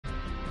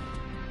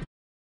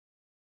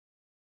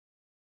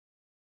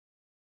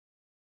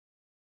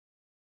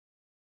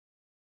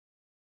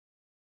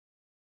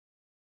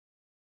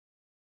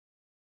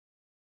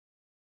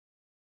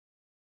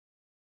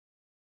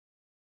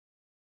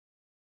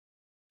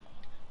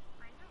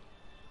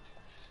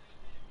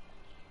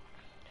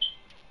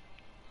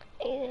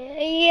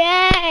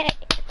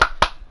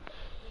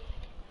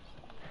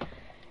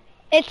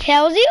It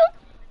tells you?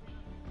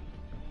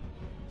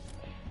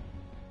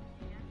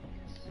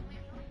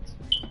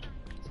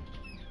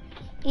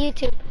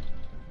 YouTube.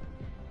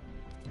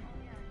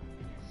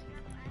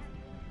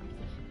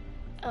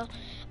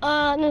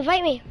 Oh.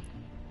 Invite me.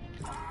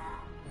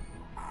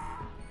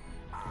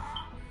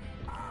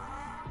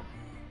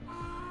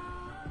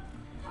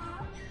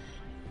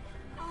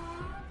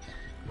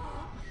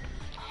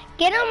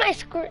 Get on my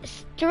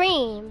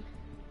stream.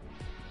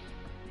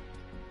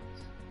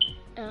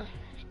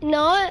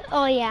 No?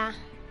 Oh, yeah.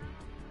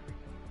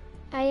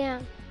 I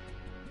am.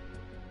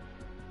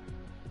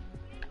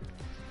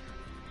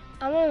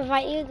 I'm gonna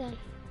invite you then.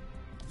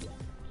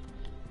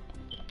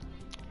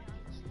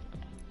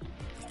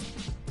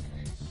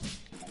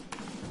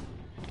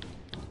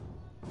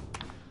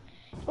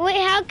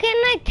 Wait, how can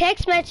I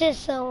text message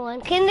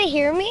someone? Can they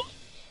hear me?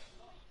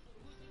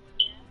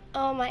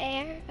 Oh, my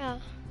air?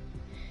 Oh.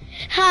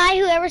 Hi,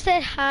 whoever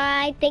said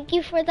hi. Thank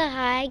you for the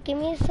hi. Give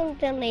me some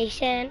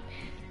donation.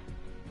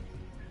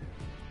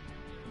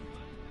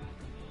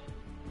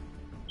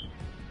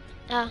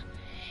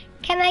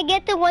 Can I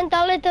get the $1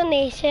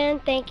 donation?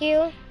 Thank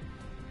you.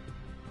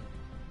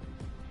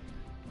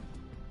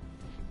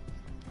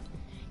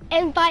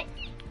 Invite.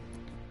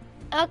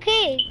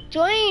 Okay,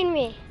 join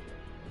me.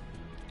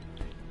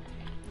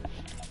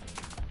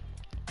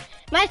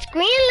 My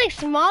screen looks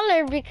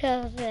smaller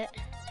because of it.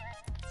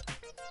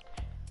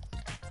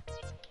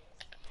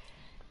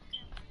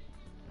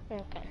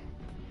 Okay.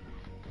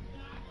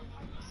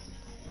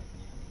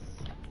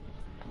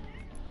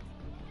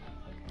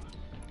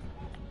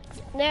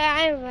 There,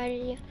 I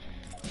invited you.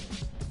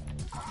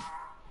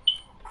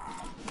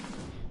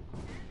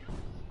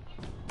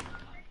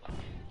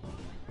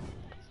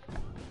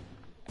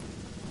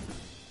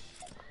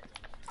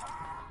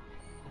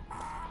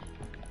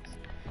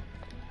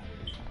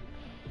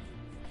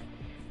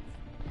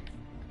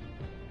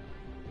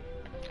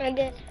 I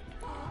did.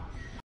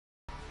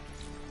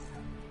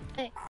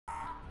 Hey.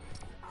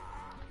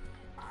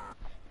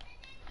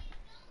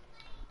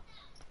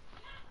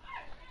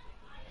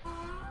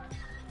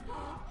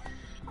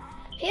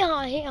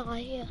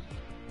 Here.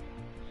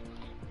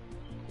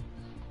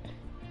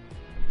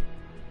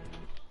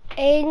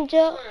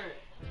 Angel.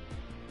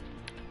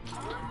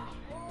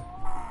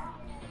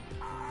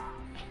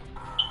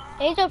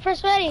 Angel,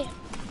 press ready.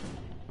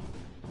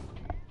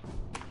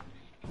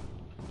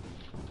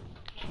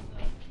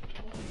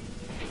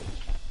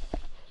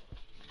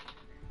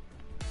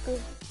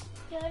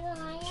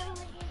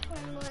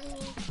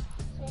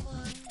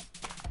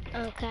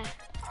 Okay.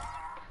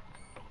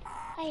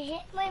 I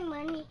hit my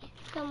money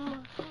somewhere.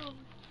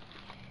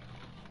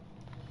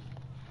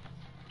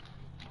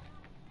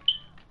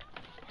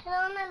 Turn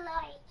on the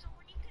light.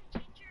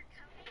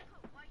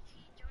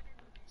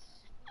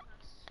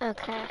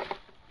 Okay.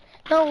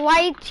 No,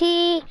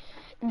 YT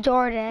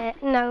Jordan.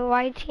 No,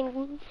 YT.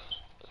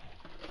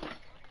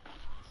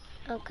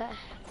 Okay.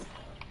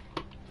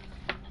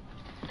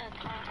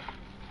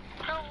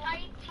 No,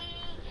 YT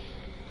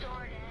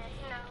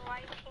Jordan. No,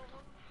 YT.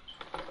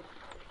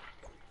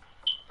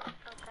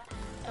 Okay.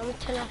 I'm gonna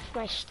turn off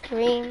my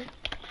stream.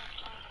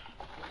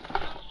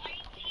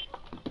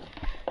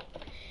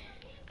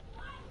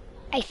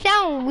 I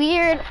sound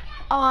weird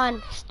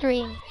on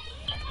stream.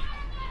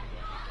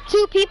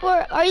 2 people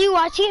are you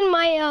watching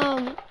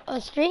my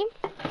stream?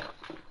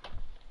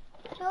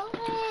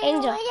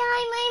 Angel.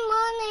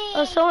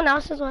 Oh, someone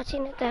else is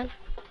watching it then.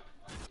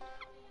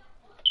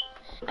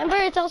 Amber,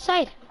 it's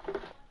outside.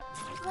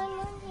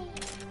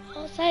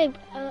 Outside.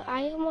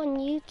 I am on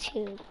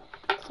YouTube.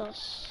 So.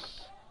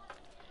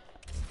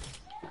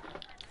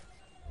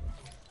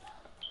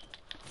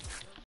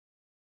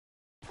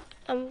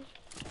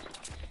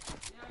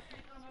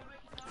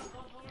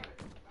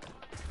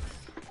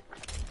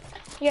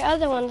 Your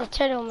other one, the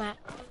turtle map.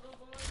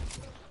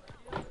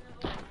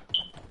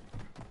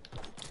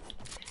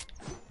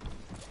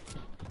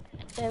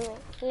 Let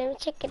me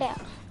check it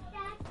out.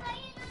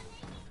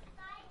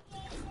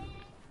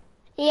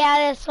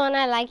 Yeah, this one,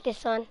 I like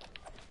this one.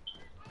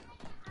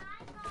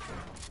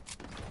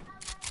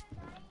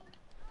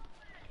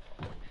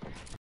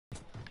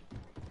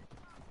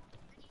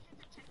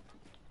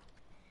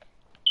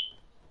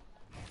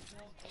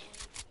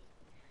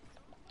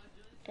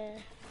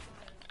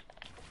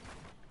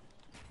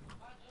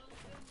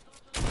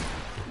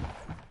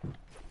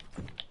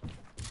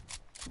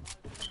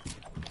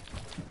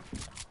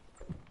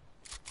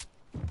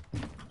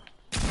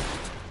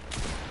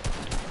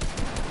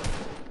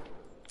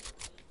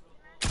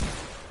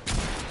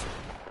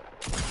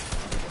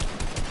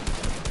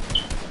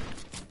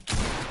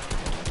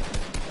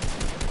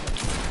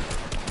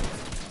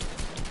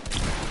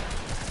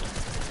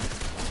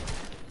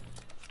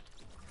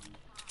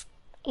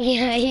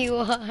 Yeah, you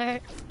are.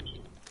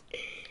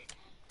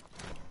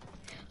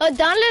 Oh,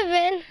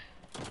 Donovan.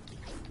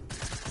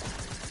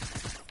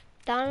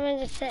 Donovan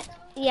just said,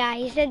 yeah,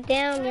 he said,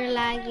 damn, you're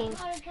lagging.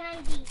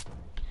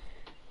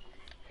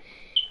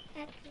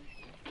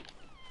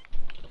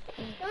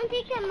 Don't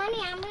take the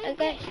money, I'm gonna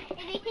okay. If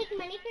they take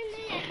money from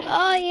me.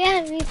 Oh,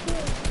 yeah, me too.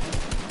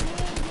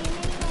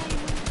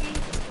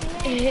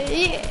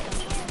 Yeah.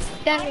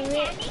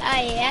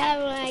 I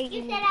am like.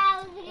 You said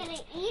I was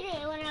gonna eat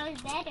it when I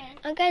was better.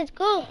 Okay, let's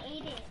go. I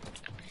ate it.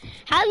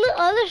 How the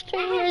other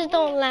streamers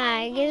don't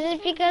lag? Is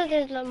it because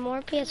there's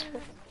more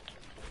PS4?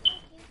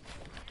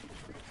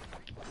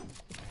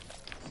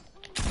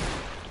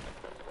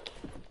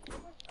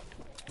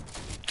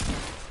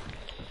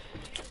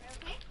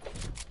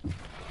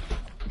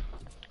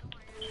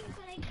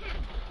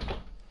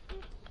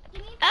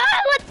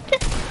 Ah, what the?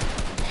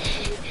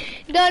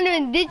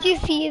 Donovan, did you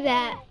see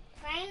that?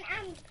 Fine,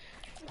 I'm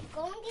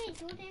going to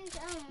Jordan's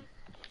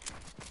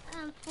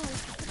food.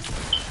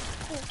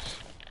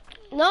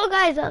 No,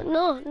 guys, no.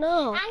 I'm gonna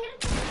No. I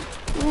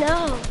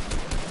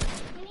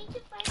need to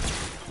find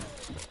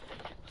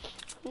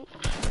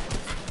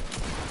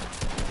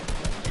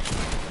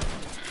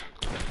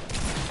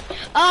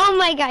Oh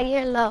my god,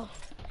 you're low.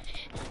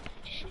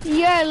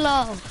 You're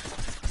low.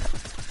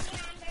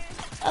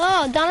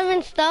 Oh,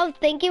 Donovan stubbed.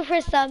 Thank you for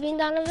subbing,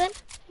 Donovan.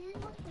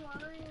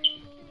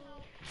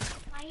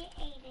 I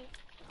ate it.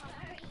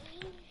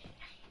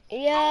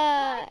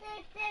 Yeah.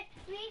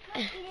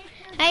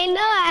 I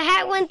know, I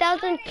had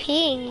 1,000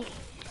 ping.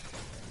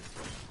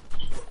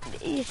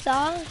 You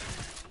saw?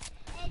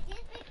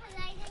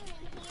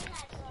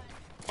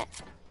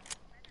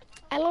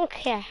 I don't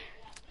care.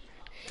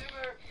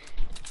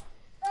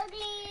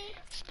 Ugly.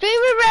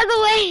 Streamer, by the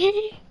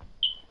way.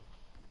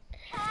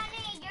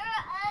 Honey, you're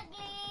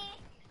ugly.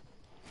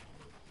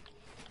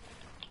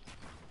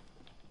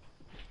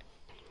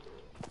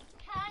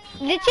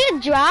 Honey, Did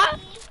you drop?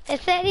 It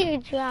said you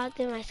dropped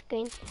in my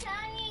screen.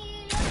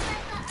 Honey, you look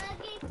like an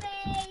ugly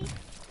face.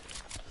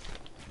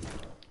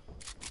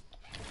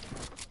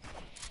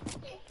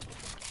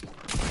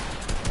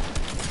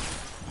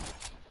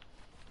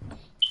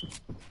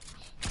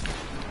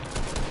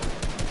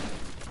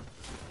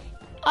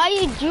 Oh,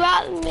 you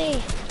dropped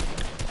me.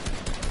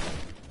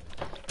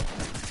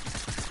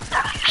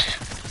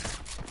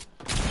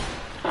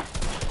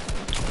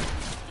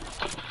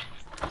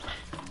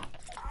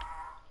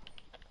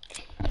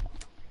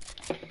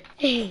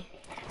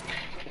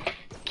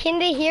 Can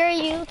they hear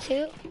you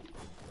too?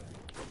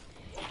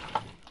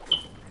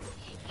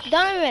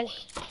 Donovan,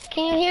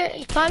 can you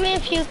hear? Comment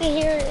if you can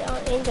hear it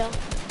on Angel.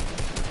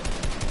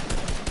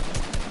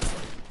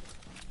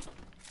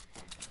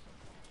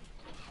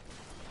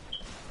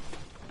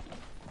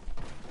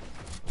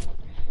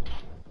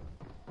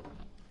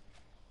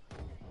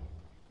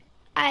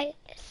 I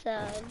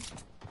subbed.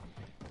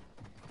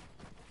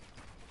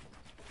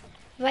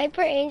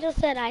 Viper Angel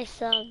said I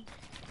subbed.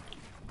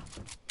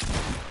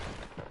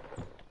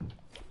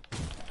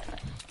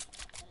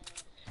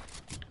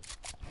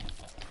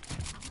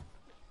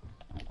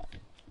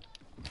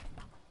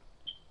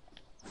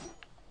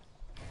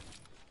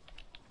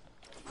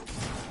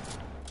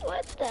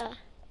 What the?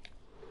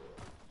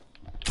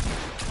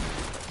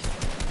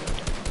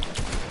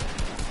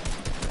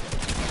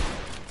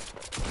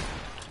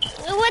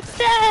 What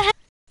the heck?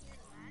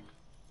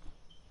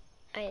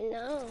 I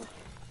know.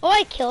 Oh,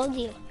 I killed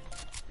you.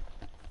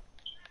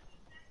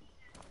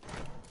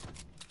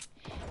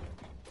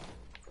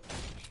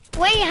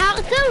 Wait,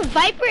 how come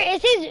Viper?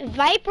 It says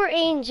Viper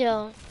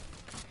Angel.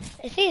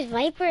 It says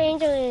Viper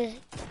Angel is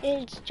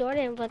it's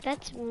Jordan, but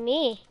that's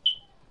me.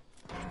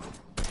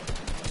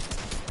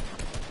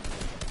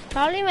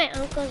 Probably my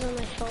uncle's on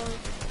my phone.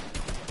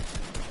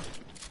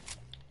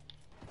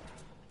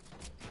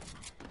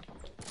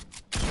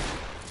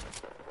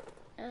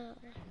 Oh,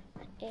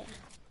 yeah.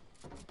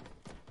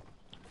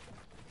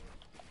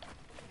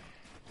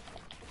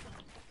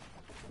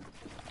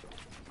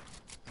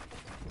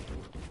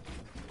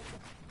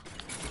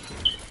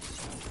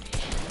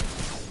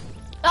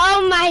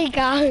 Oh my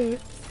god.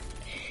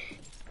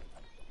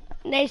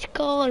 Nice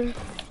goal.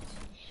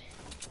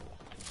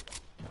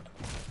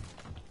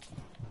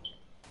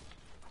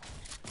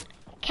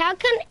 How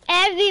can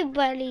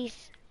everybody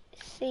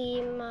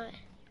see my...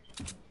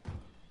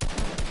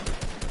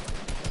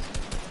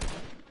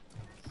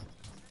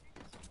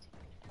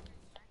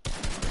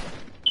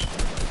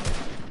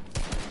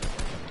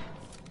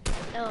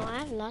 Oh, I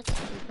have lots of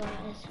people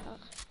on this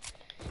house.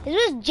 This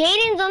was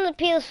Jaden's on the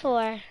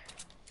PS4.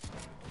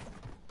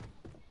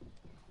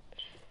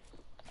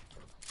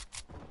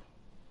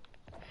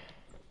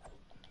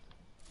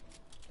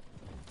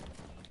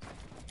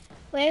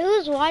 Wait,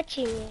 who's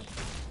watching me?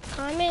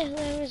 Comment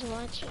whoever's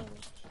watching me.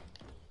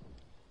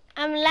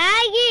 I'm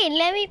lagging.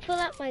 Let me pull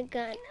out my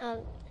gun.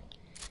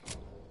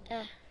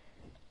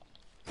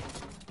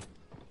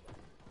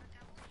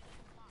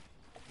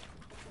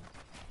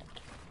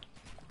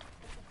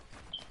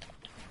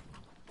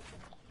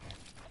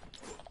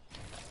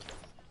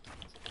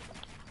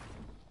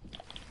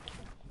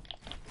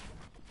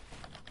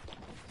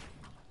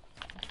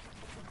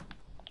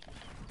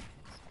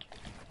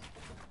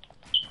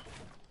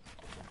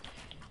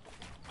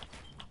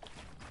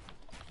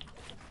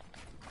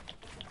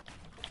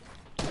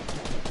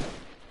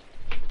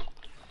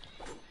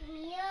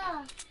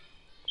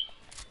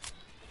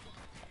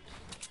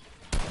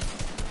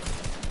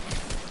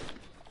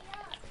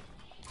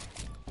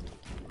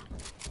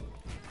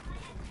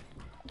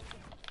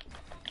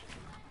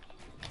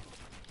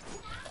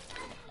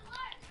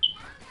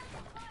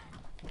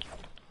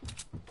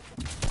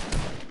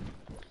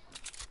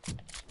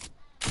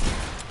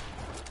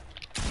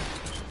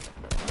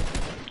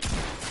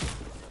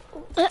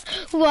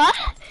 What?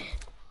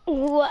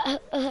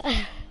 What?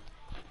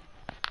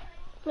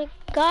 My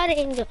God,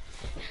 Angel.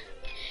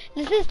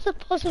 This is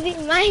supposed to be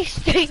my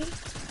stream.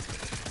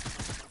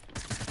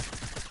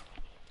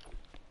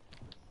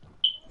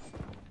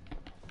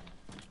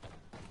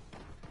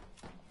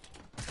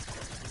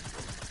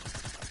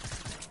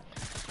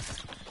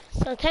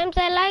 Sometimes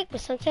I like,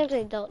 but sometimes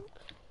I don't.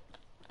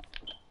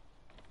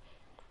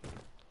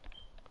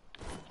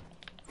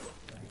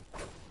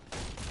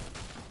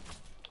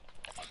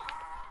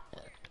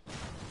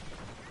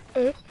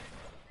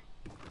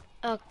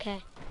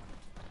 Okay.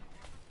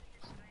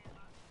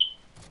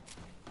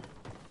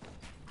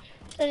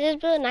 So just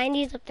build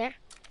 90s up there.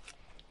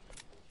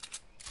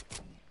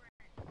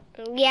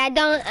 Yeah, I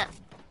don't.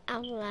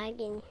 I'm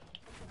lagging.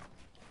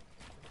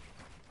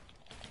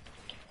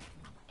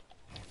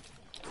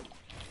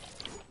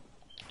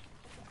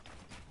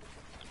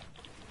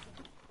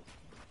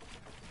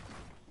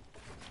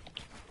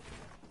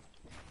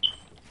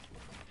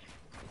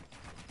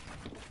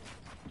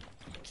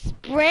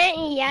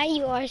 Sprint, yeah,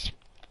 you are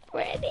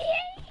sprinting.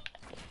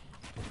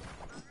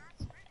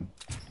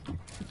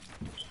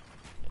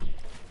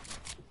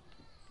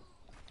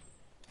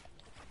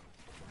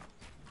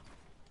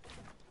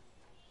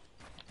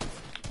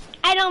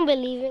 I don't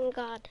believe in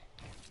God.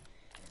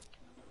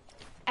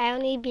 I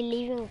only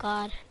believe in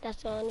God.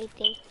 That's the only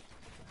thing.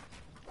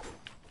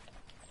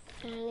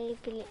 I only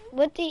believe.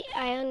 What do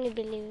I only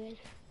believe in?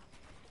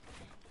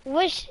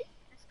 Wish.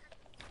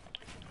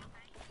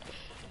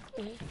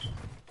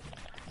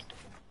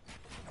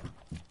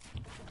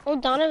 Oh,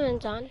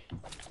 Donovan's on.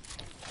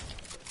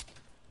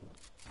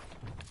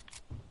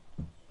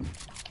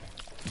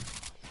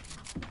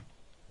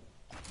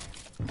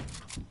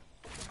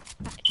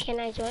 Can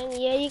I join?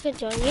 Yeah, you could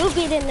join. You'll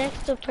be the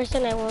next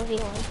person I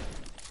 1v1.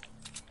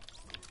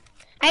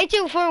 I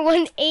took for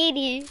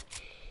 180.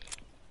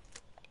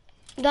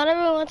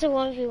 Donovan wants a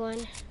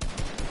 1v1.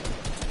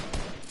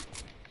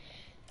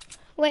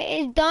 Wait,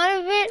 is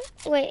Donovan?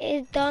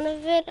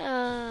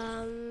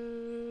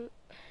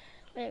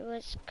 Wait,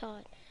 what's it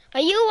called? Are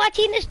you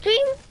watching the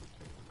stream?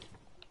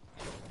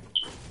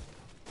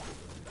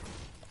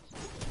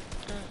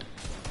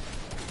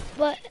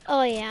 But,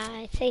 oh yeah,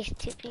 it says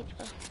 2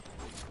 people.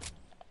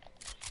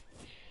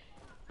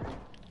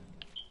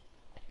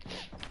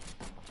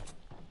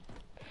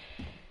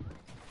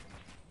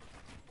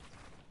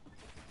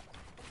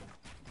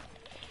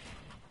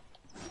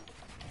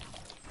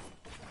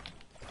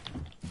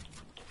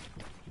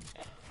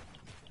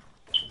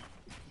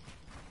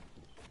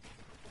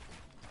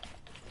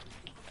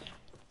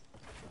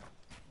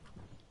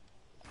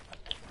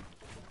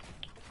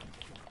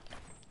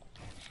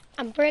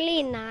 I'm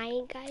barely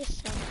 9,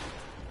 guys, so.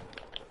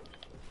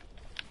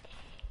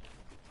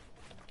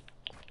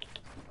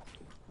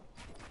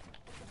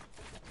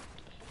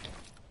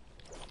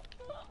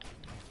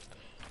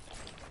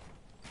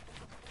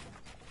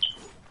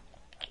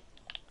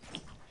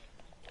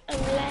 I'm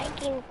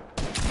lagging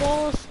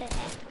bullshit.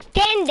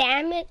 10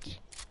 damage.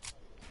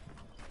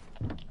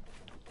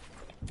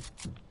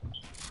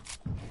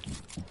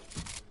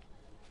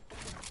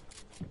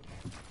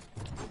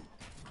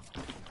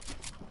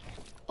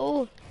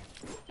 Oh.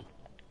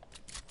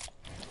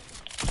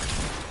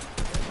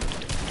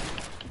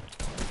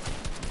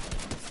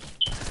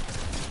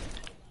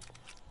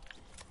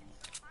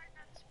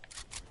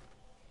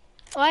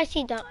 Oh, I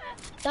see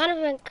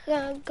Donovan,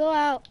 go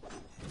out.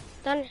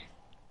 Donovan.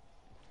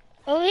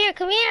 Over here,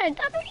 come here,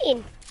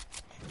 Donovan.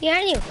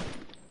 Behind you.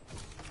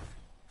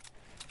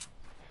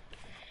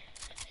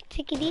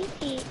 Take it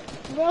easy.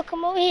 Bro,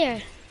 come over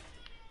here.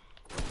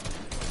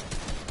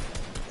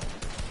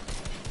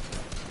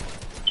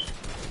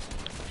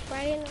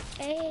 Right in.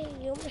 Hey,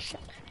 you almost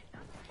shot.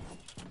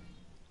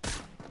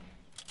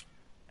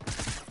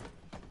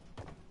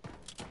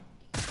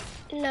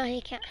 No, he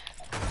can't.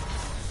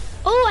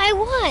 Oh, I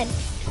won!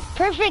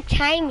 Perfect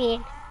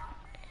timing.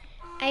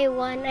 I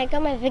won. I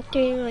got my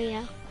victory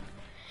royale.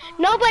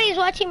 Nobody's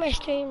watching my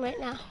stream right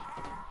now.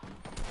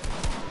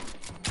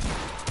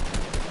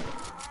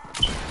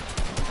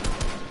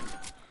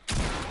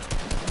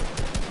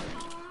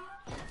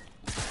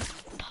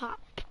 Pop.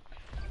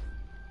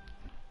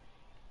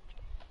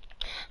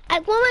 I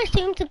want my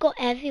stream to go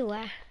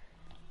everywhere.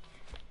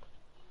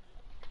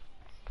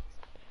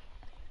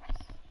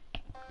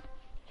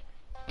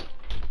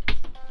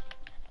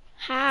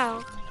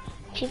 How?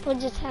 People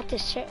just have to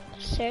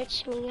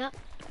search me up.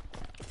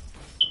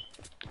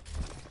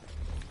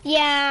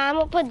 Yeah, I'm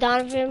gonna put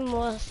Donovan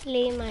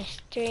mostly in my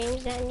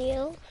streams than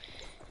you.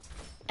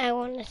 I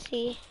wanna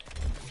see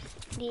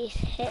these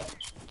hits.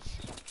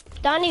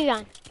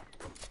 Donovan.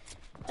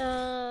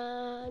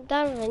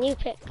 Donovan, you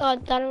pick. Oh,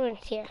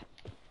 Donovan's here.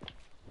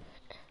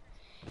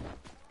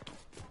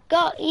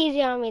 Go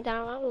easy on me,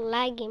 Donovan. I'm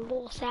lagging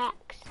bull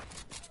sacks.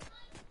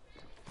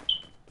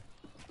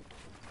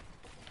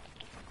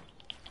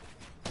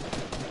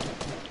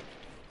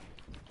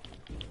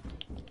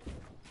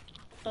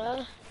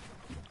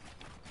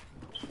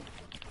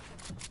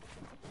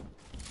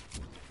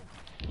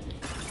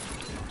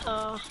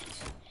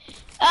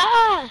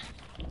 Ah!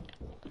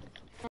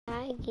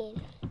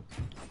 lagging.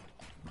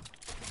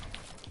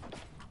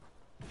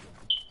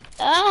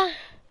 Ah.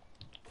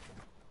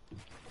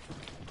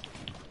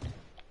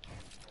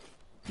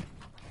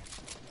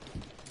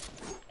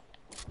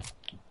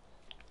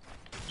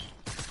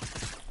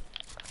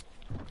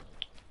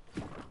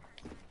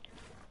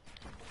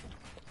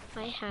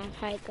 I have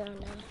high ground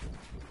now.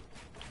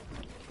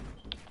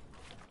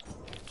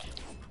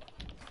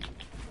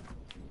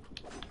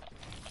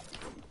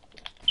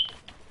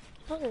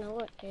 I don't know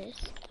what this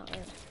is.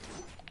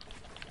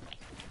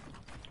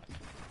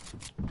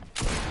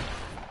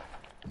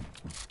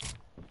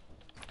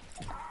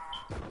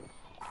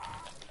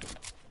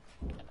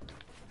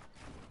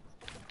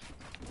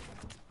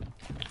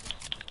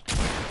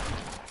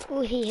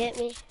 Ooh, he hit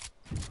me.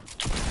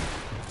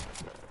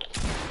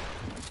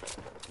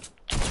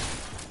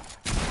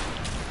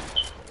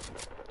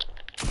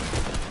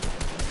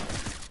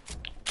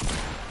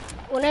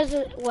 One of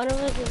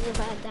us is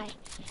about to die.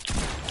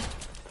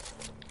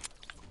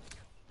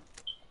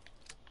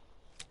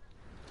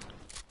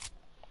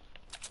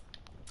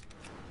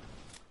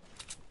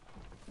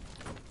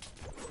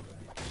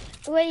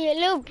 Wait, your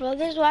little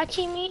brother's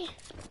watching me?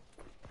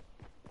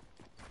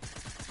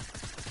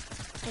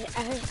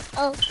 I heard,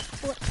 oh,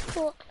 what's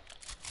cool?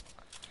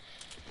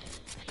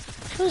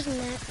 Who's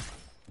next?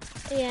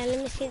 Yeah, let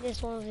me see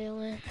this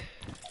 1v1.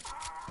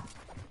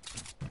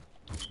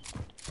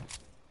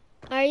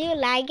 Are you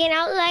lagging?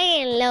 I was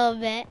lagging a little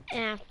bit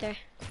after.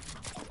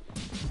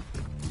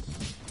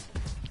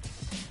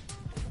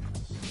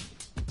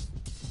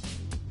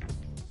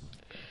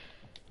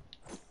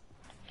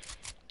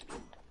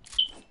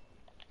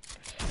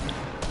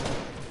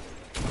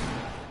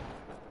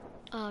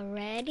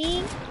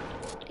 Already?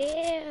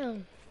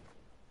 Damn.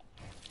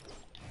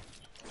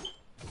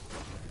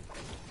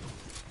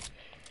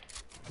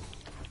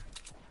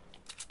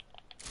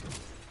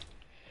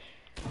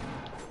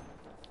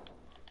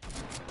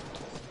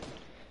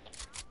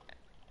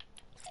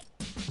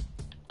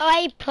 Oh,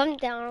 I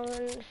pumped down.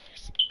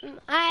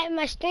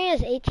 My stream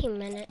is 18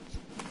 minutes.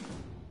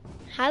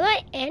 How do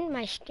I end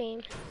my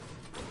stream?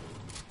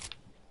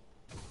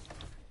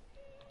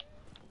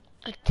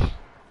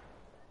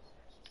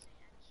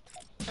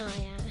 Oh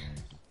yeah.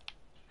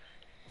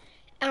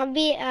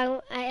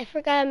 I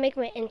forgot to make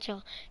my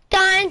intro.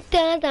 Dun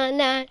dun dun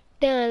dun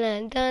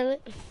dun dun dun.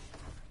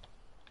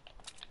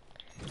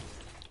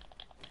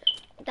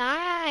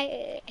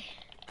 Die.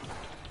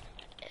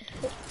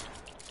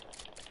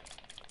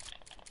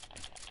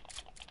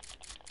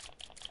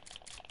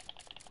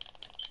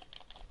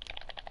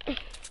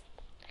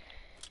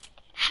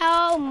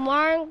 How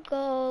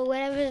Margo,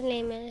 whatever his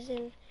name is,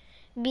 and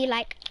be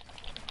like.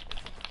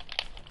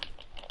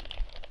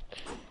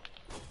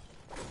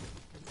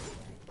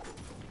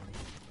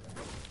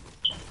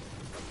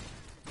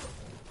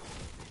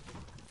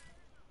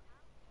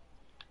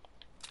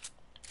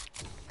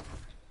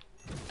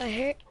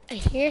 I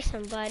hear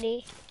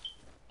somebody.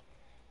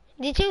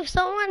 Did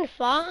someone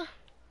fall?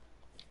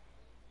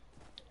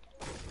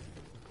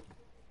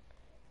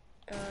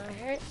 I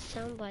heard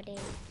somebody.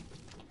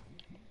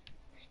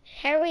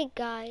 Hurry,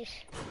 guys.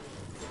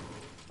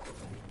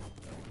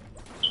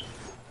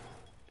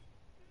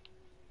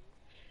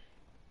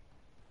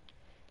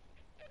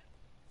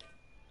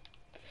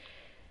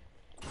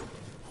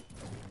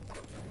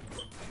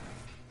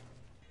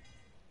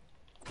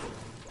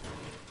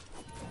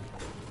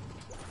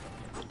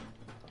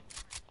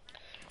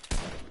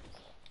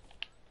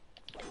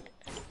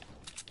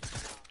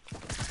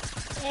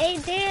 Hey,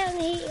 damn,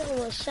 he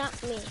almost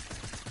shot me.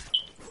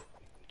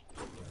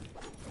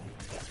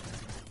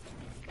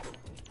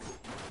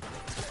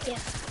 Yeah.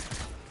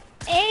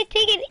 Hey,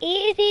 take it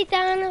easy,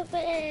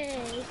 Donovan.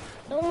 He's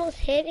almost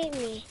hitting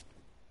me.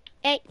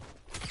 Hey.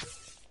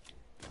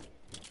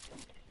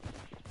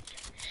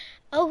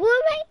 Oh, who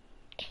am I?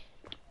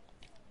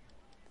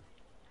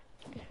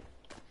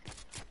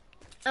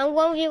 I'm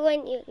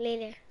 1v1 you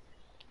later.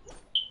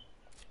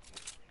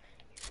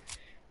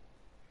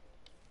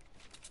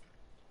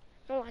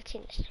 I'm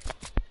watching this.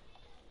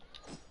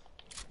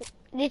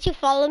 Did you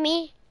follow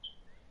me?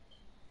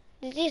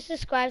 Did you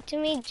subscribe to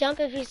me? Jump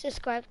if you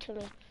subscribe to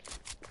me.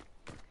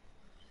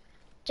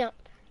 Jump.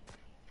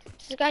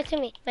 Subscribe to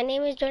me. My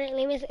name is Jordan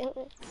Lemus.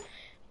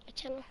 My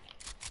channel.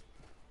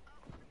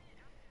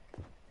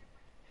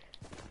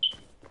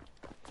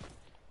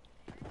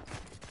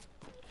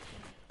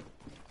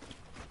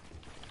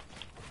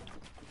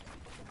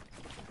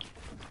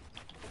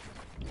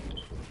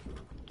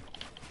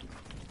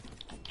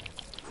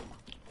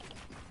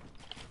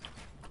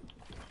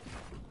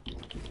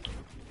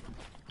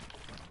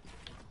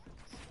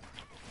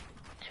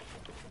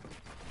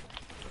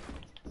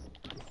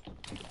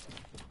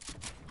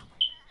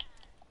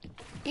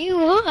 You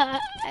what?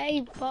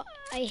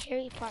 I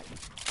Harry Potter.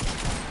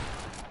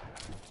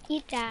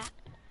 Eat that.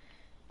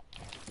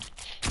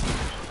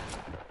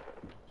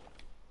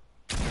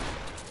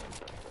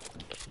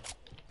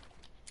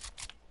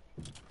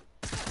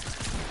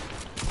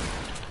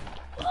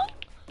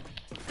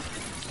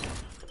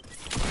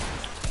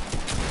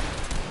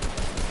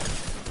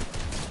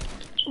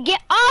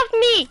 Get off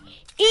me!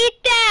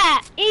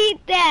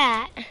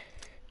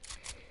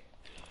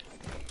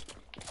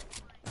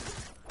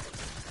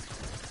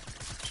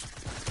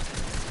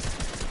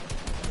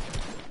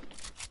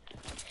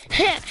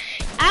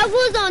 I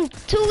was on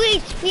 2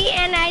 HP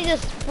and I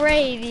just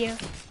sprayed you.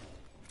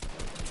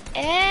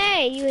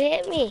 Hey, you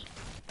hit me.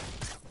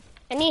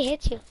 I need to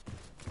hit you.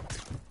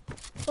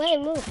 Wait,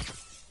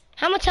 move.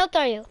 How much health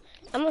are you?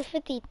 I'm on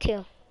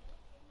 52.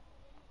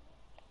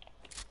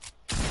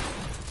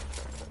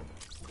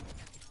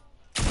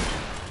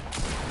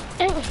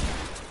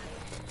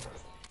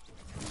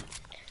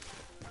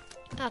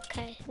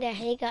 Okay, there,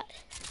 he got it.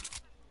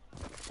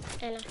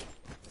 I know.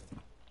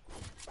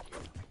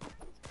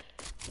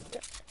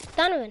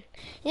 Donovan,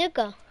 you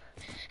go.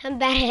 I'm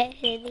bad at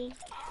hitting.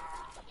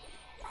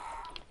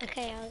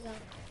 Okay, I'll go.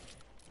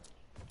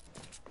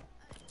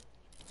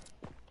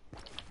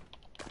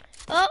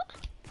 Oh!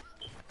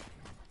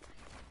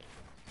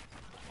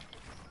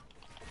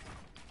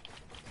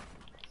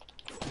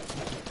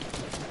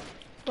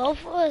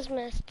 Both of us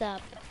messed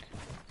up.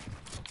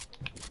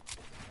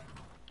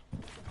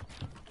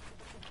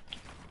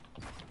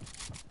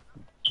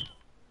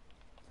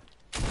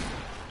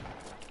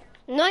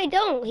 No, I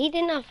don't. He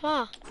did not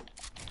fall.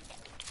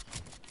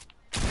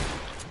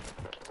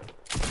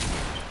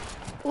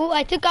 Ooh,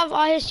 I took off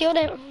all his shield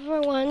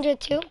for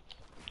 102.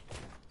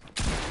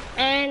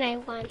 And I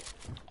won.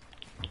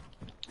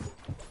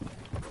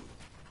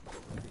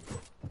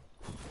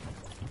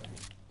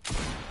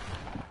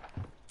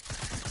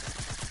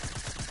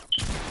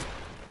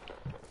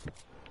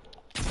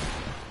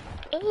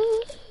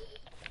 Ooh.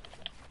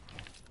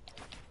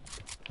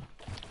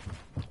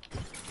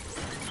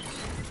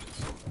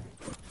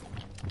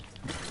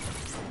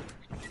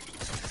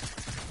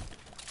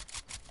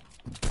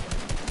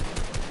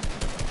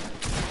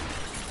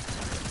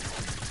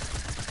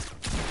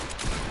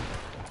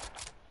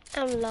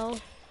 I'm low.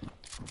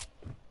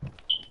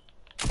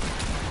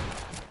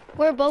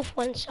 We're both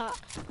one shot.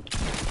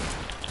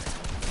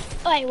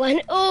 Oh, I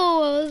won.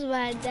 Oh, I was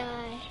about to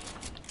die.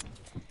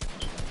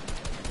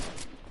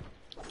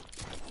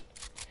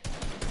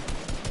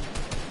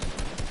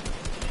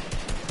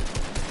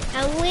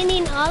 I'm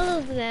winning all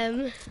of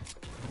them.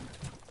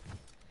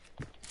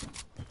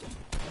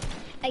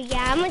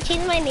 Yeah, I'm gonna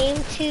change my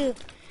name to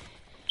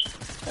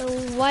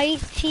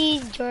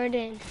YT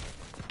Jordan.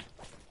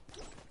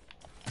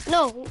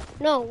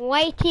 No,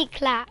 YT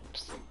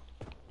Claps.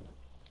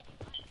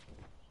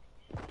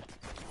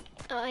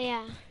 Oh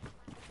yeah.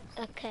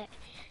 Okay.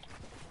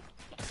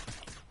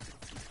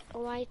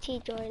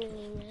 YT Jordan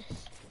name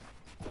is.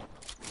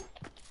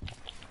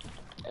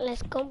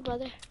 Let's go,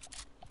 brother.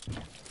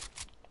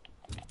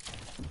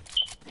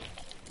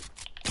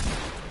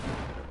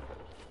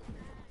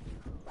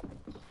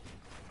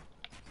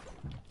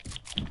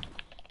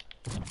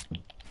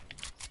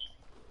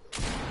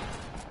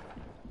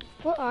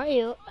 Where are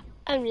you?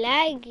 I'm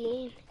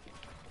lagging.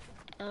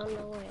 I don't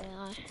know where they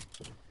are.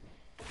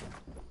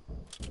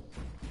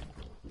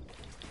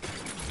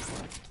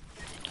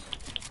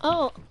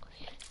 Oh.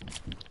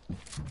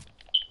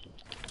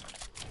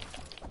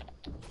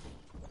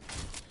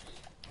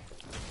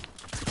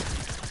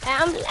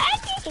 I'm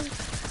lagging.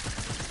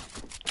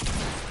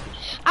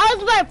 I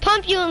was about to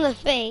pump you in the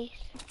face.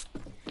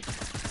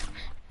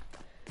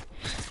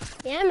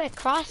 Yeah, my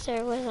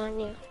crosshair was on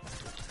you.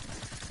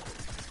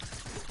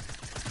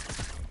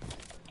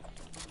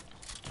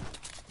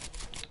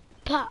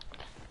 Pop.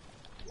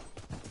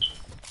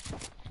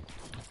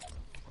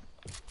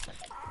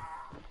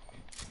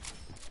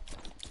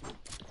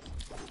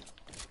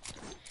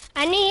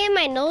 I need to hit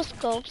my no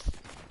scopes.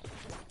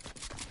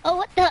 Oh,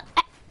 what the?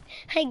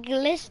 I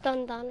glitched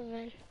on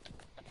Donovan.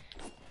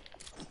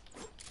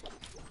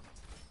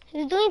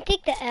 He's doing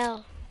take the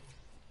L.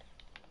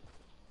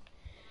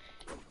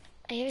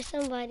 I hear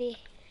somebody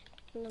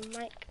on the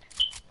mic.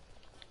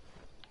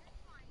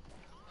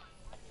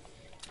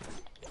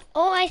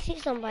 Oh, I see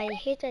somebody.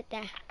 He's right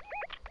there.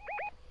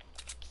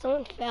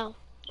 Someone fell.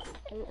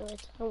 And it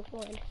was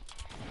someone.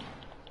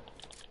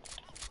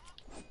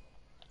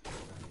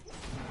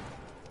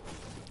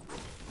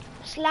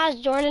 Slash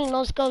Jordan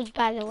no scopes,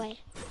 by the way.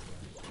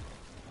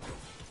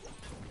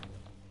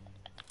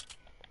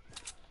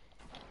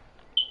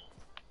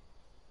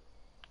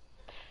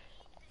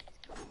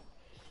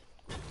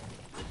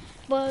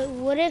 But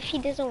what if he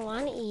doesn't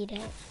want to eat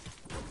it?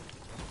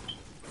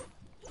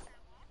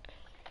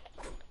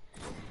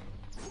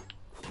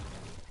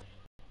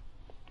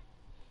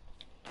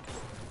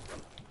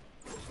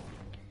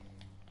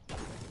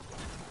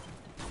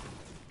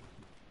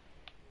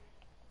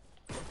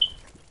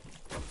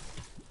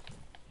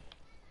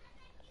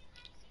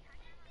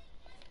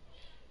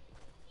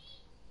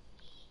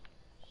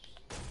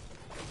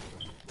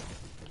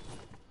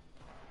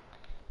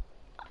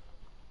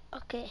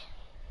 Okay.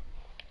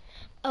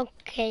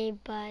 Okay,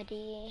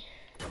 buddy.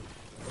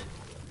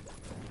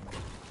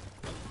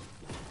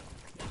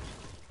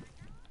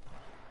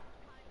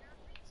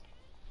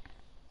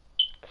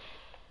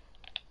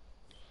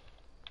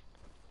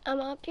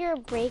 I'm up here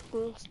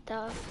breaking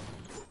stuff.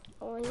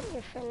 When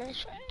you're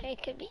finished,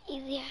 it could be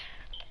easier.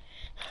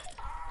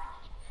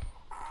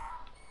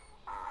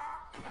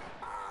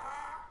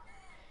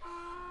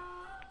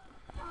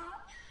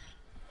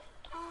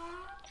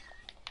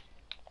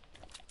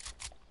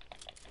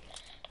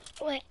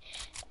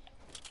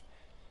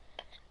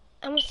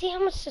 see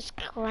how much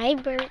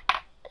subscribers.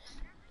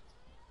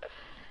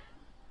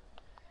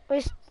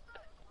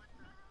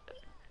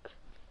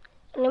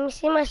 Let me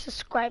see my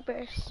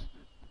subscribers.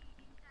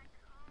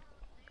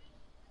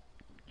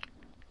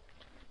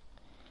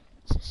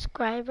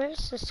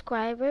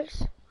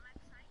 Subscribers.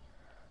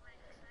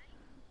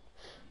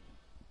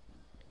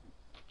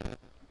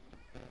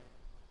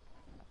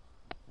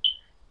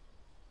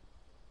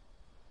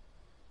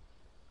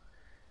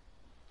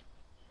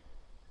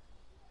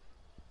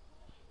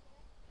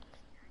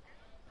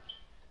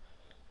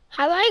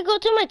 How do I go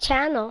to my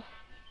channel?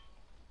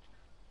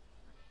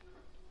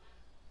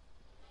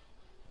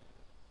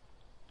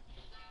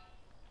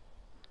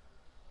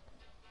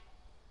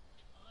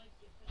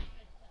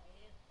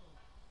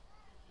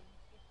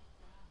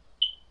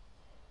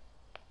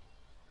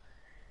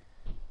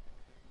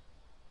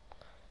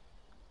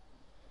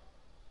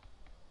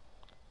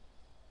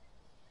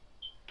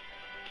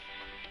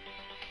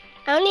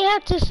 I only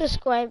have 2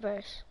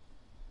 subscribers.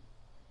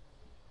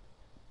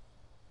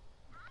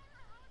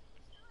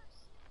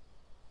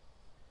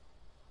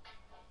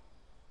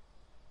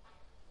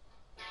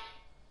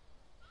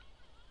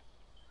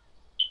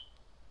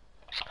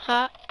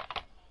 Huh?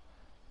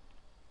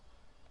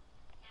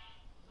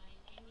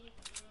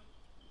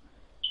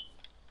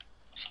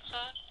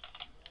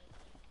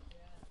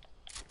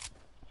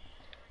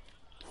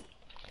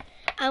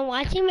 I'm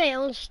watching my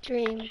own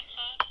stream.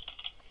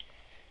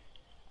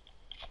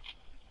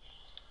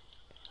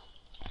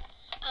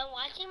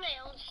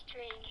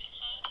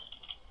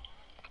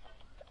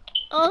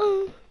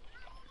 Oh.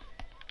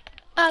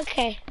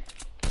 Okay.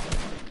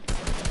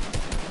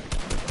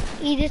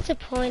 You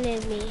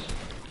disappointed me.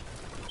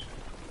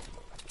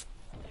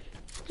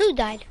 Who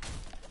died?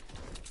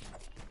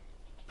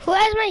 Who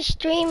has my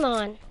stream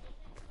on?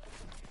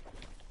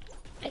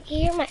 I can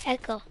hear my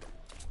echo.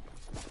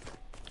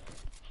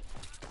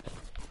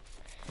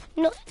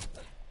 No.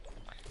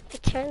 I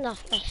turned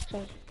off my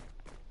stream.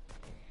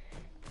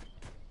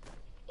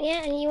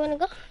 Yeah, and you wanna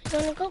go? You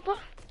wanna go, bro?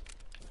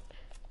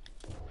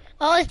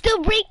 Oh, it's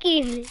still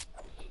breaking.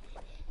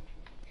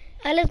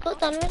 Alright, let's go,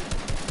 Donovan.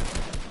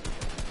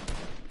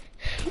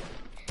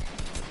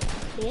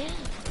 Yeah,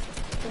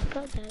 let's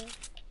go, Donovan.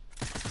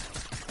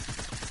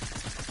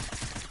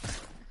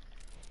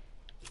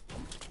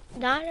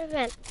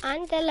 Donovan,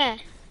 ándale.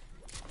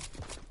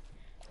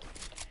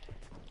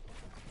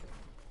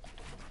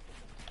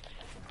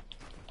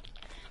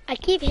 I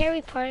keep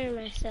Harry Potter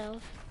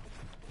myself.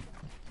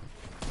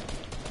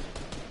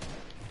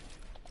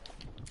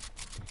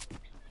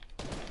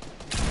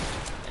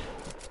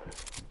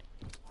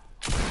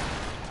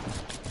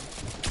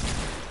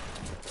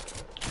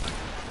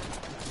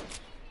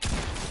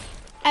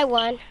 I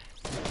won.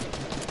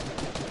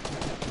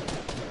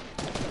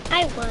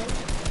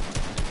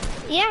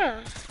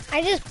 Yeah,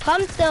 I just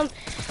pumped him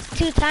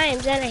 2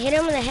 times and I hit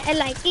him in the head,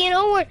 like, you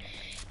know where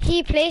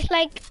he plays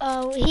like,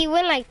 he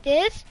went like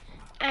this.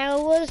 I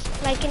was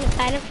like in the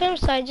side of him,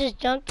 so I just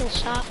jumped and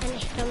shot and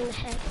hit him in the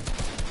head.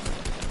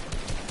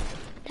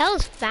 That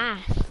was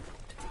fast.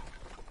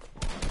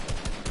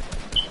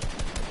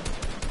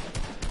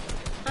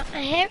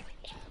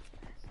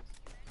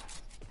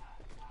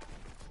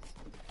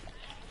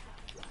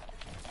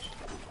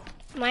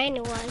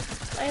 Mine was.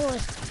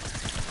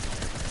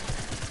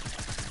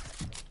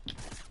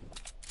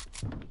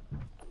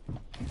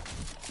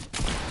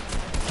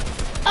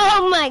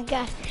 Oh my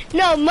god.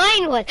 No,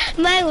 mine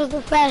was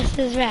the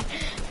fastest rap.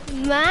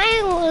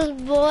 Mine was,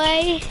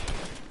 boy.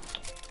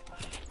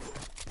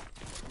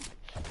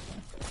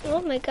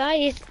 Oh my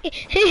god,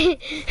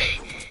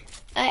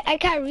 I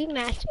got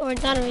rematch, or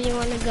Donovan, you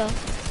wanna go?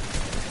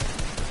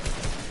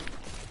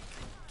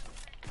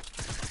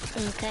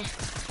 Okay.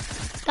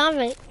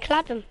 Donovan,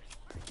 clap him.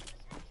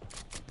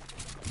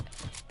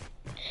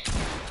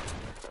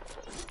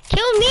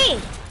 Kill me!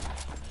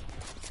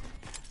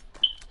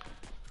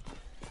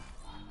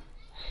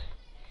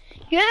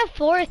 You have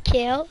 4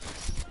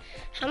 kills.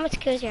 How much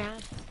kills you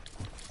have?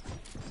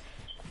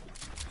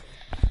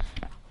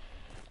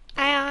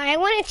 I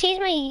want to change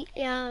my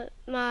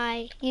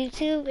my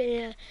YouTube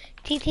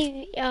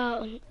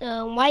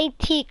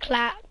YT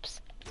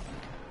claps.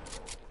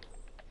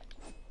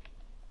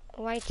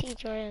 YT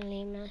Jordan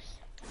Lemus.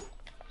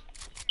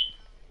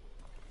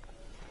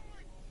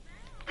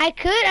 I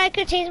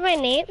could change my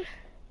name.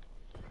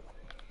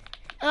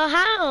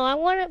 How? I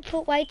want to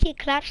put YT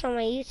claps on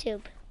my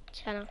YouTube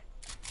channel.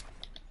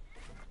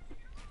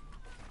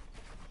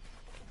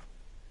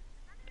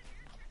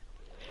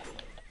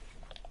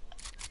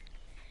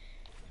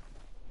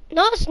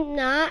 No, it's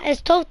not.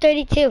 It's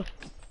 12:32.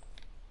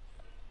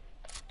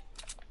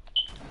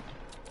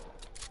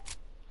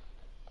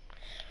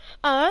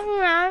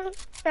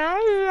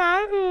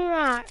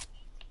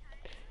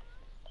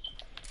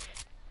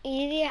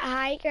 Easy,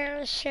 hi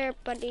girl, sure,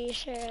 buddy,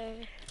 sure.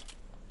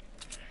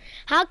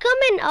 How come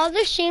in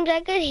other streams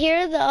I could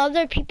hear the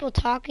other people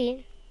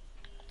talking?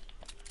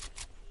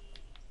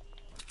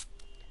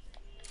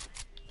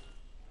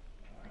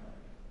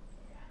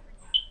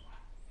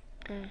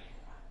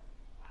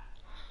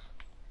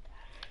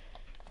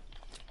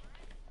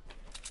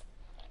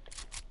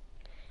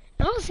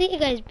 don't see you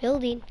guys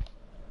building.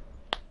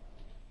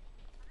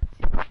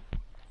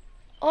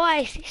 Oh,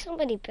 I see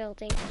somebody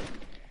building.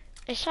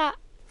 I shot.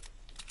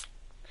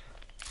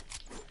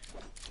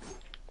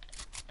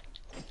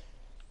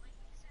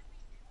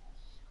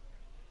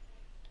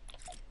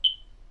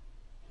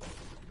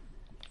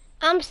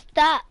 I'm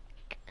stuck.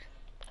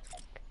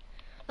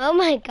 Oh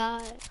my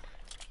god.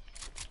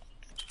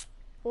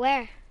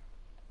 Where?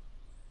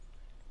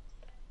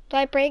 Do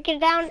I break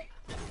it down?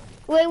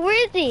 Wait,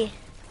 where is he?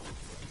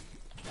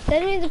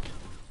 Send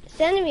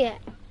me it.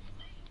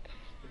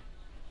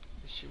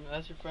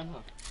 That's your friend,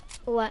 huh?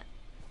 What?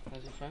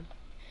 That's your friend?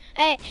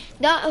 Hey,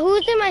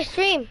 who's in my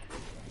stream?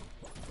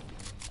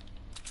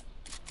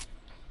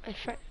 My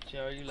friend. Jay,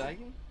 are you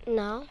lagging?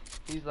 No.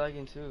 He's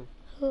lagging too.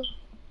 Who?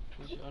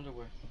 Who's your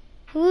underwear?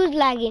 Who's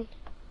lagging?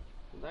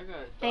 That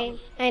guy.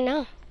 I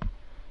know.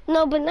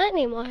 No, but not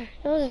anymore.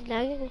 No one's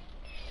lagging.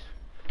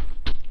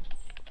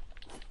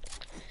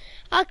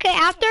 Okay,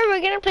 after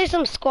we're gonna play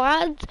some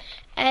squads,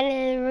 and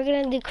then we're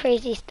gonna do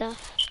crazy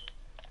stuff.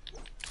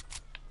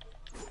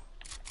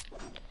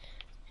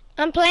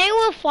 I'm playing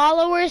with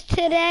followers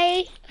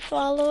today.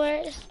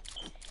 Followers.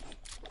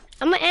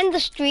 I'm gonna end the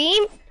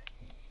stream.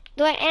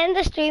 Do I end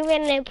the stream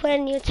and then put a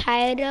new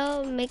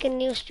title, make a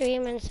new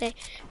stream and say,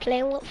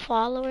 playing with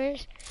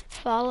followers?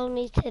 Follow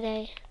me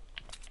today.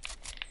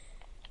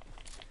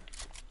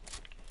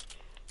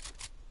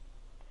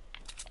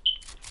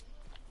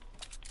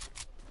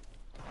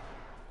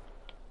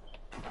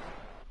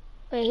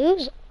 Wait,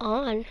 who's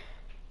on?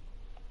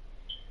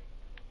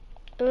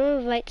 I'm gonna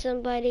invite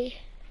somebody.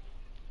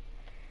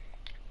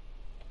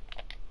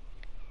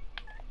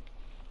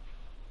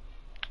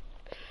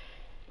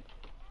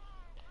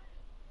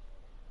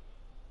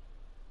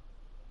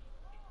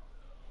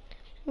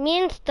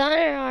 Me and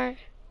Stunner are.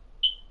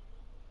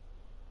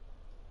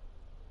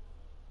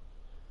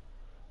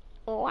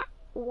 What?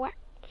 What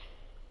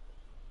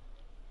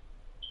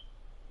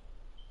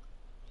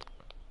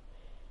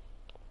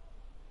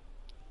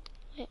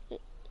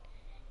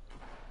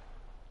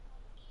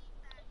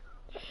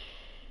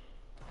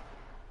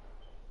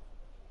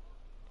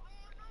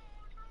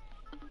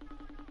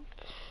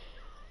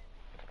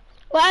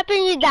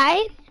happened? You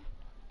died?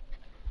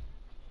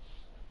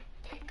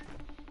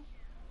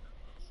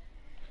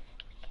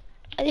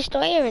 I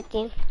destroy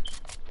everything.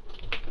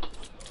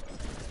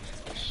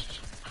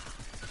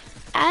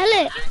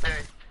 Alex,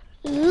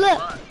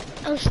 look,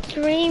 I'm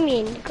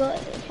streaming. Go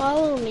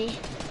follow me.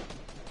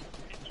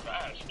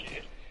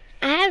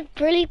 I have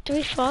barely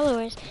 3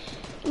 followers.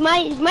 My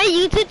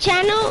YouTube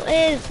channel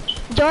is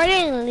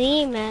Jordan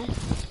Limas.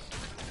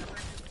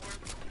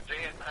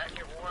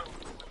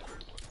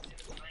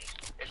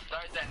 It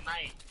starts at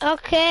night.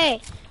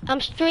 Okay, I'm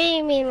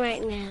streaming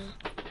right now.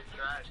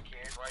 Trash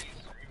can. Why are you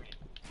streaming?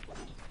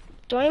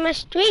 Join my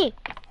stream,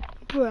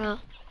 bro.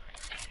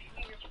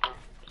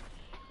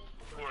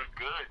 We're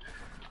good.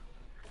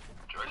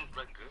 Jordan's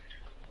been good.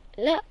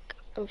 Look,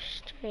 I'm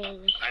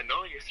streaming. I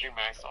know you're streaming.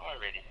 I saw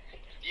already.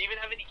 Do you even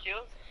have any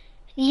kills?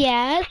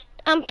 Yes,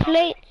 I'm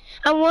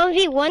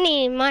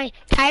 1v1ing. My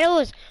title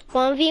is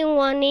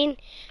 1v1ing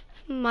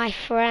my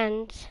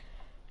friends.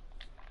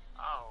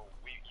 Oh,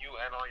 you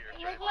and all your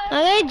friends.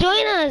 Okay,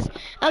 join us.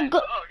 I'll go.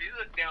 Oh, he's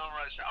a down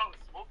rush. I'll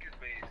smoke his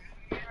face.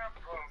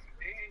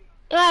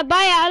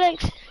 Bye,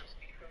 Alex.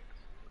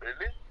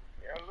 Really?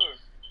 Yeah,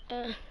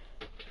 look.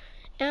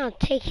 I'll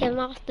take him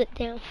off the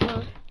damn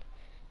phone.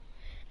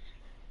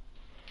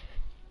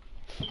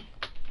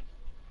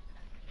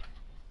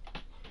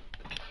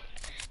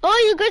 Oh,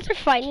 you guys are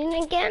fighting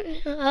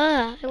again?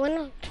 I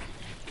wanna.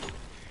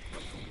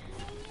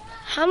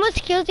 How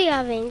much kills do you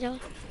have, Angel?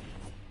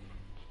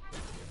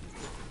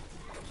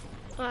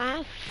 Oh, I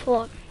have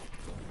 4.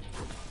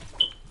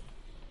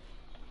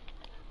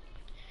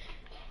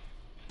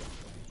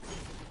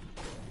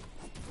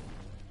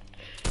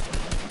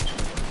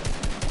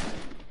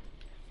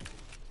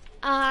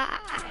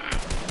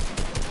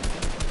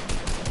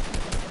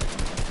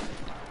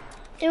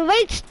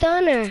 Invite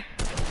Stunner.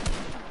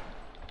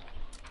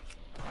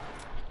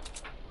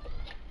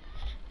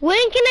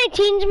 When can I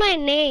change my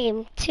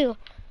name to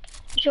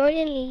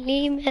Jordan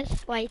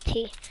Limas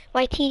YT?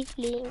 YT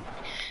Lim.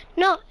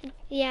 No,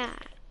 yeah.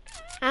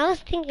 I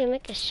was thinking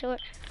make a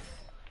short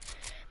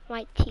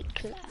YT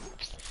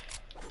Clubs.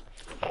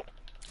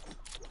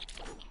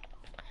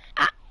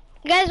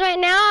 Guys, right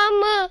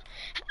now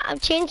I'm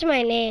changing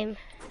my name.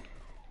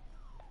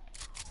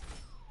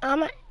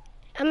 I'm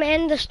gonna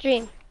end the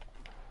stream.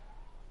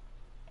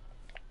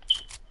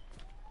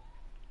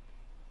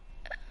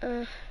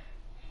 I'm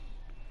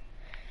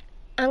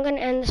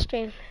gonna end the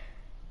stream.